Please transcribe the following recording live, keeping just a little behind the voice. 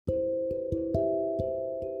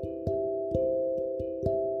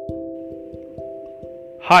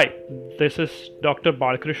Hi, this is Dr.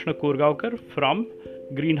 Balakrishna Kurgaonkar from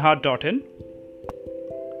greenheart.in.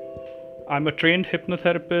 I'm a trained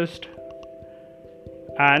hypnotherapist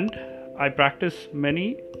and I practice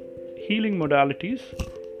many healing modalities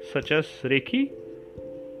such as Reiki,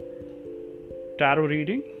 tarot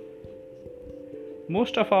reading.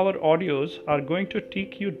 Most of our audios are going to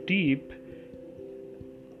take you deep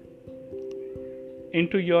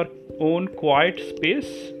into your own quiet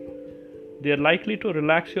space. They are likely to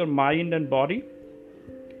relax your mind and body.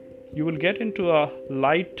 You will get into a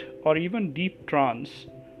light or even deep trance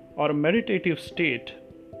or a meditative state.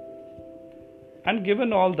 And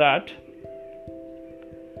given all that,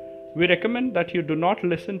 we recommend that you do not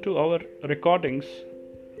listen to our recordings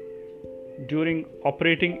during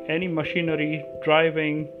operating any machinery,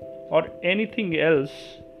 driving, or anything else,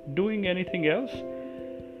 doing anything else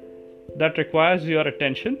that requires your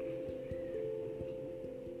attention.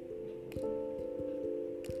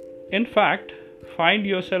 In fact, find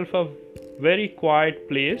yourself a very quiet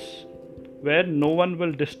place where no one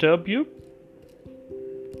will disturb you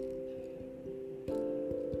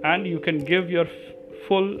and you can give your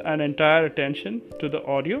full and entire attention to the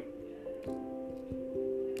audio.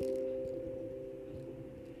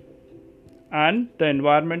 And the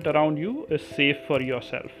environment around you is safe for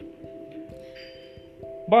yourself.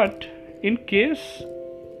 But in case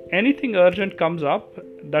anything urgent comes up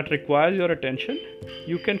that requires your attention,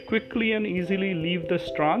 you can quickly and easily leave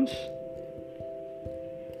this trance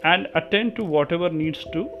and attend to whatever needs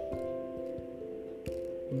to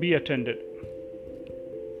be attended.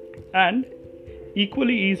 And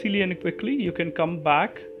equally easily and quickly, you can come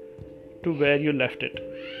back to where you left it.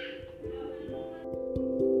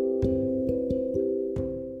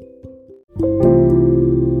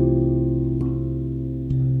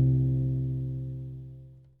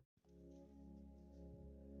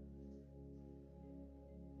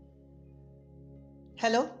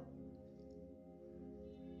 Hello,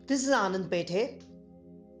 this is Anand Pethe.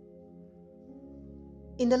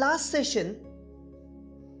 In the last session,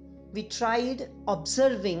 we tried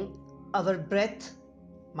observing our breath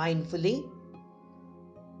mindfully.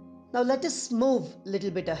 Now let us move a little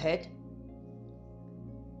bit ahead.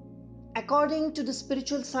 According to the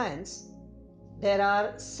spiritual science, there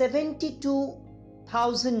are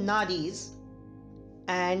 72,000 nadis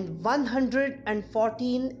and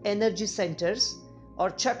 114 energy centers or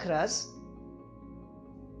chakras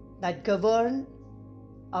that govern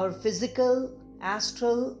our physical,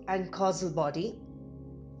 astral, and causal body.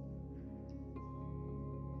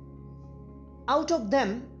 Out of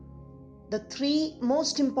them, the three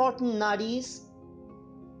most important nadis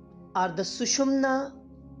are the Sushumna,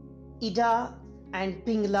 Ida, and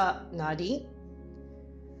Pingala nadi.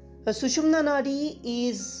 The Sushumna nadi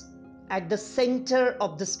is at the center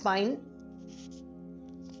of the spine.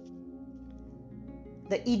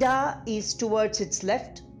 The Ida is towards its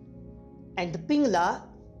left and the Pingala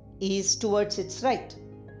is towards its right.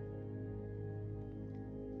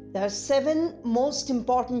 There are 7 most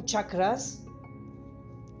important chakras.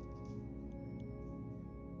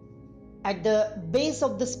 At the base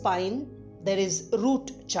of the spine, there is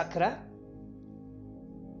root chakra.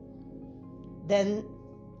 Then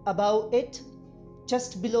above it,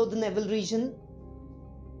 just below the navel region,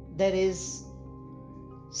 there is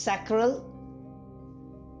sacral.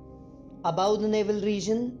 Above the navel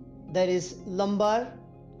region, there is lumbar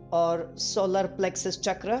or solar plexus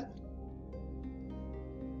chakra.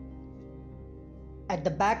 At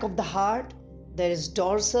the back of the heart, there is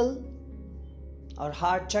dorsal or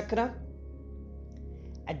heart chakra.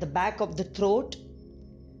 At the back of the throat,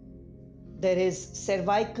 there is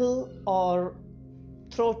cervical or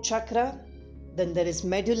throat chakra. Then there is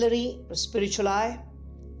medullary or spiritual eye.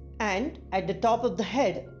 And at the top of the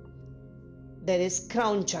head, there is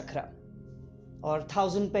crown chakra or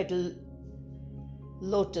thousand petal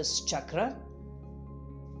lotus chakra.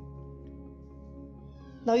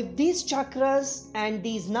 Now, if these chakras and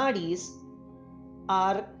these nadis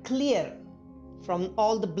are clear from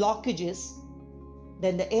all the blockages,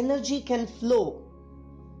 then the energy can flow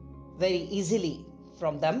very easily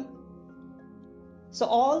from them. So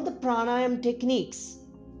all the pranayam techniques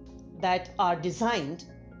that are designed,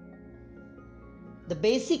 the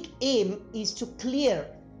basic aim is to clear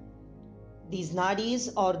these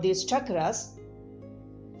nadis or these chakras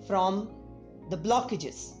from the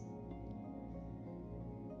blockages.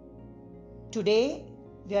 Today,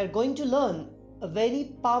 we are going to learn a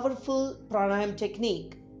very powerful pranayam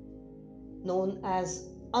technique known as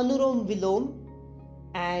Anulom Vilom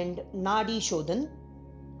and Nadi Shodhan,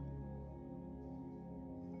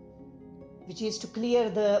 which is to clear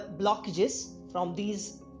the blockages from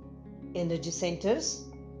these energy centers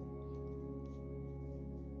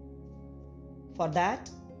For that,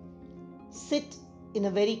 sit in a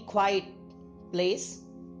very quiet place.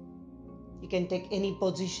 You can take any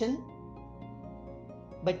position,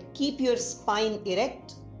 but keep your spine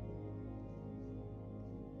erect,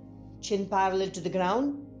 chin parallel to the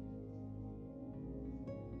ground,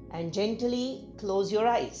 and gently close your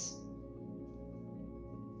eyes.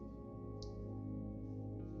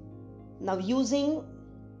 Now, using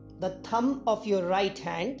the thumb of your right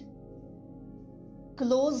hand,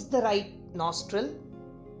 close the right nostril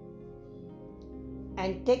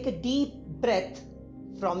and take a deep breath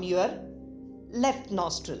from your left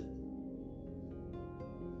nostril.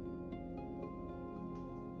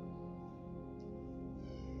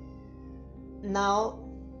 Now,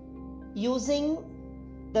 using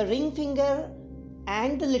the ring finger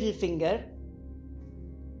and the little finger,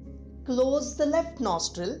 close the left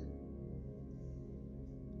nostril.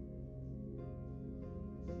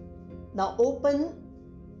 Now open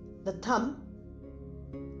the thumb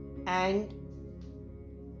and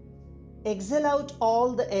exhale out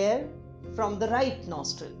all the air from the right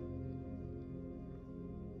nostril.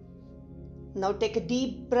 Now take a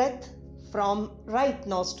deep breath from right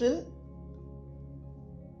nostril.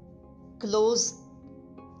 Close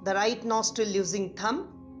the right nostril using thumb.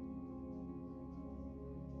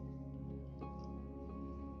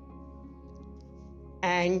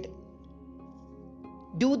 And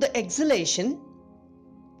do the exhalation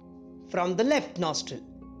from the left nostril.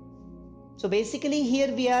 So basically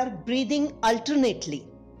here we are breathing alternately.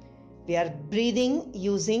 We are breathing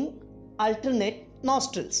using alternate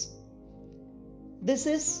nostrils. This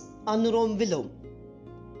is Anulom Vilom.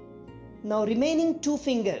 Now remaining two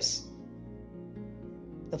fingers,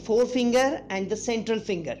 the forefinger and the central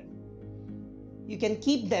finger, you can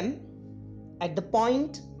keep them at the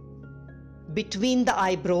point between the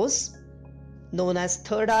eyebrows, known as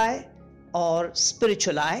third eye or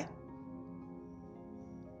spiritual eye.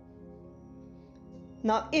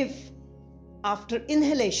 Now, if after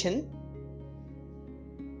inhalation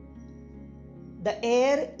the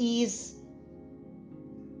air is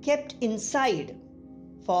kept inside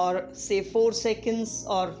for say 4 seconds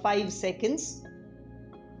or 5 seconds,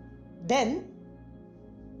 then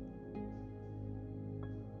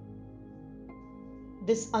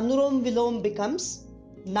this Anulom Vilom becomes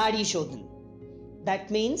Nadi Shodhan. That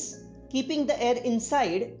means keeping the air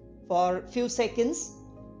inside for few seconds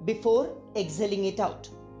before exhaling it out.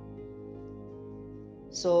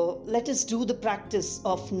 So let us do the practice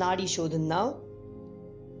of Nadi Shodhan now.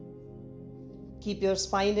 Keep your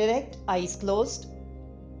spine erect, eyes closed.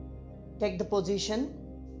 Take the position.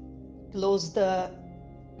 Close the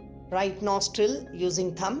right nostril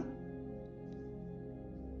using thumb.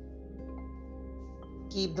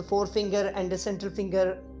 Keep the forefinger and the central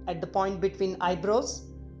finger at the point between eyebrows,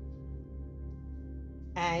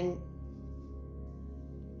 and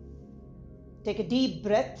take a deep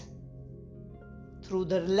breath through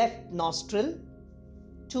the left nostril.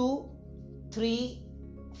 2, 3,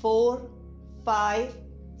 4, 5,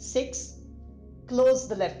 6. Close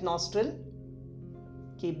the left nostril.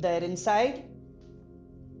 Keep the air inside.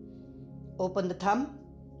 Open the thumb.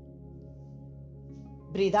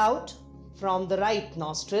 Breathe out from the right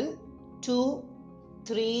nostril. 2,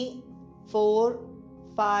 3, 4,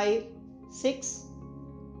 5, 6.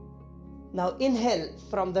 Now inhale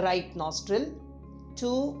from the right nostril.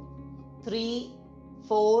 2, 3,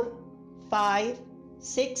 4, 5,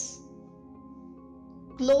 6.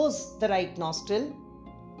 Close the right nostril.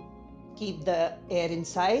 Keep the air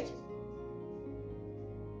inside.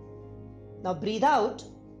 Now breathe out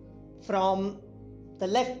from the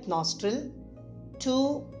left nostril.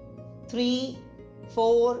 2, 3,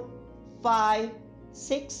 4, 5,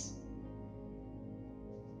 6.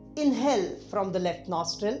 Inhale from the left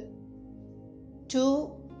nostril.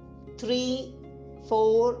 2, 3,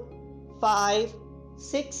 4, 5,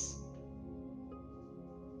 6.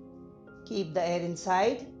 Keep the air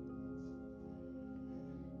inside.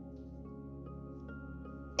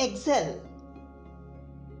 Exhale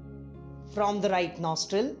from the right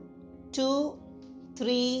nostril. 2,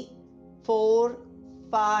 3, 4,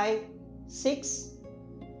 5, 6.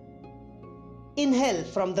 Inhale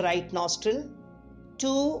from the right nostril.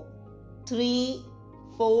 2, 3,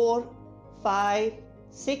 4, 5,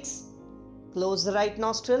 6. Close the right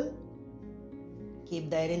nostril. Keep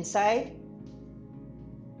the air inside.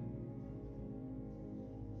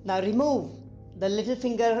 Now remove the little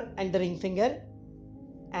finger and the ring finger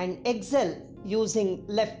and exhale using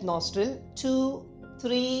left nostril. 2,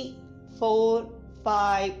 3, 4,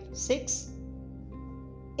 5, 6.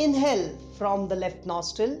 Inhale from the left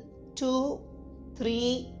nostril. 2,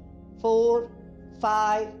 3, 4,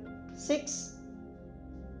 5, 6.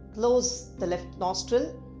 Close the left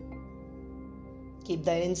nostril. Keep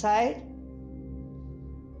the air inside.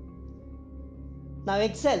 Now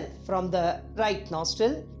exhale from the right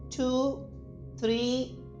nostril. 2,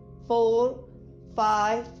 3, 4,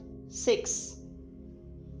 5, 6.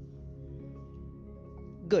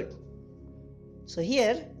 Good. So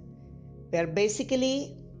here we are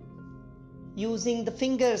basically using the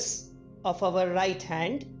fingers of our right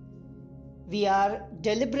hand. We are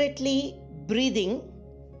deliberately breathing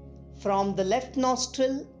from the left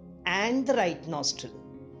nostril and the right nostril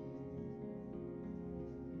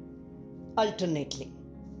alternately.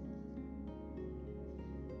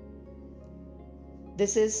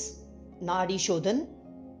 This is Nadi Shodhan.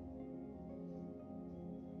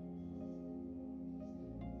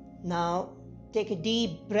 Now take a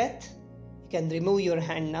deep breath. You can remove your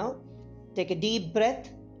hand now. Take a deep breath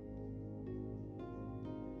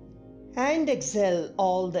and exhale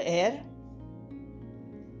all the air.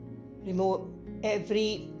 Remove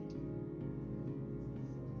every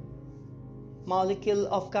molecule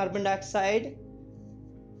of carbon dioxide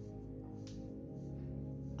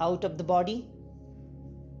out of the body.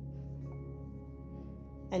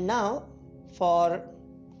 And now for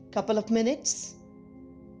a couple of minutes,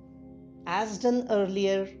 as done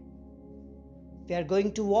earlier, we are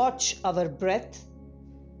going to watch our breath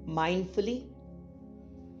mindfully.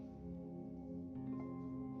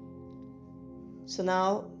 So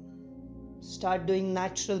now start doing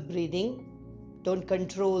natural breathing. Don't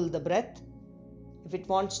control the breath. If it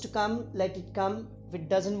wants to come, let it come. If it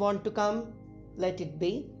doesn't want to come, let it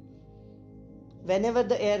be. Whenever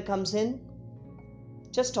the air comes in,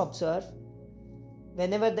 just observe.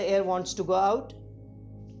 Whenever the air wants to go out,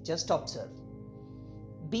 just observe.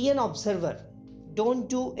 Be an observer. Don't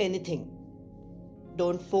do anything.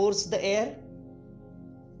 Don't force the air.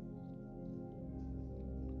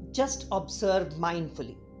 Just observe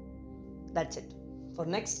mindfully. That's it. For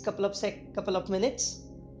next couple of minutes,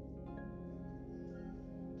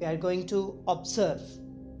 we are going to observe.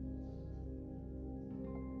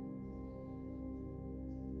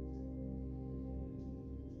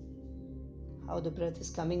 How the breath is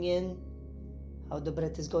coming in, how the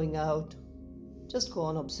breath is going out. Just go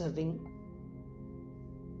on observing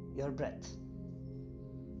your breath.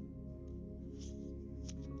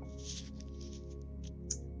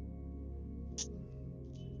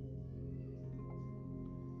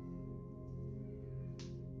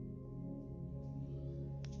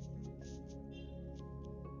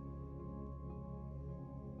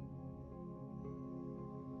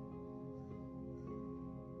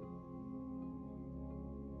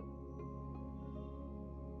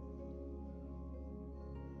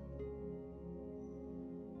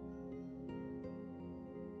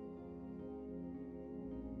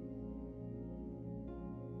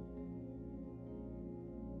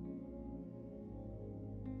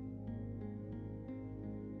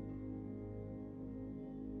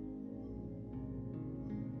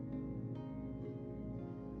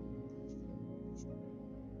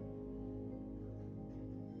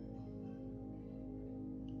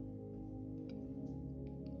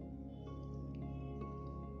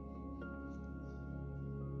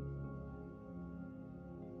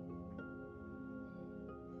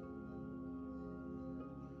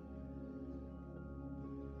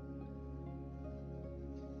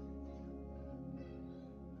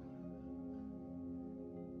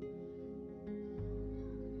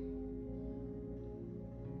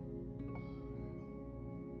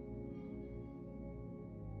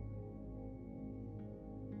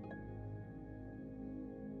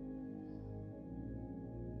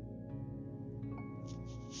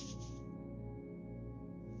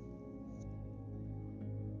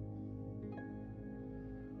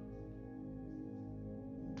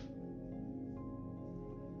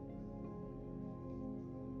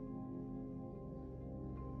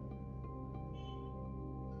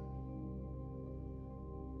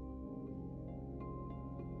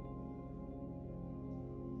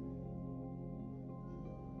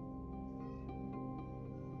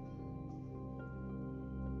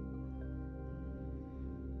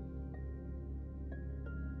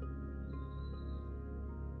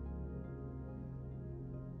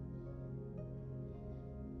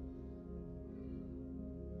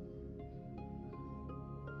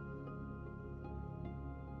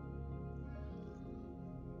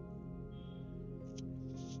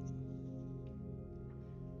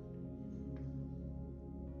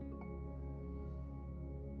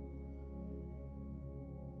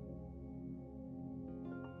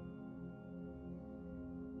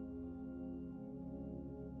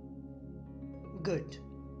 Good.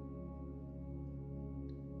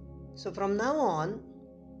 So from now on,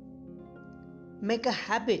 make a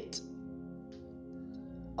habit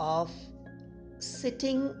of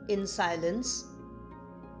sitting in silence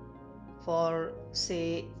for,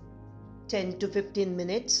 say, 10 to 15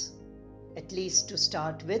 minutes, at least to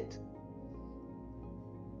start with.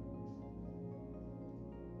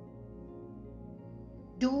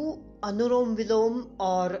 Do Anulom Vilom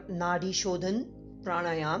or Nadi Shodhan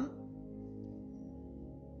pranayam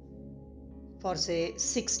for, say,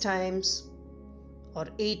 6 times or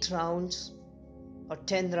 8 rounds or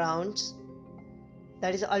 10 rounds.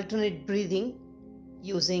 That is alternate breathing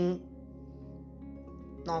using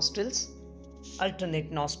nostrils,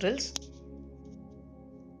 alternate nostrils.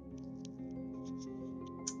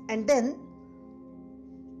 And then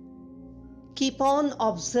keep on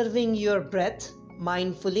observing your breath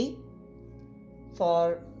mindfully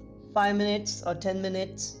for 5 minutes or 10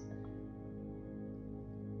 minutes.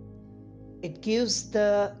 It gives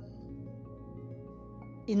the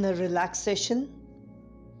inner relaxation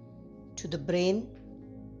to the brain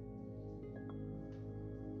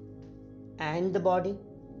and the body.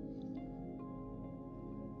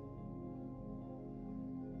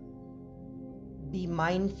 Be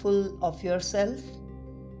mindful of yourself.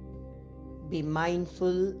 Be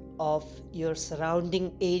mindful of your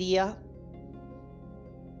surrounding area.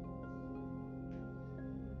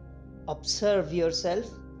 Observe yourself.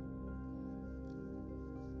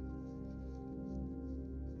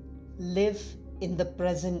 Live in the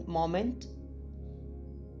present moment.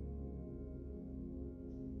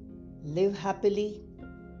 Live happily.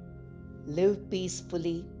 Live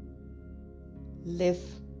peacefully. Live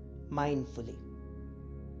mindfully.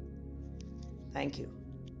 Thank you.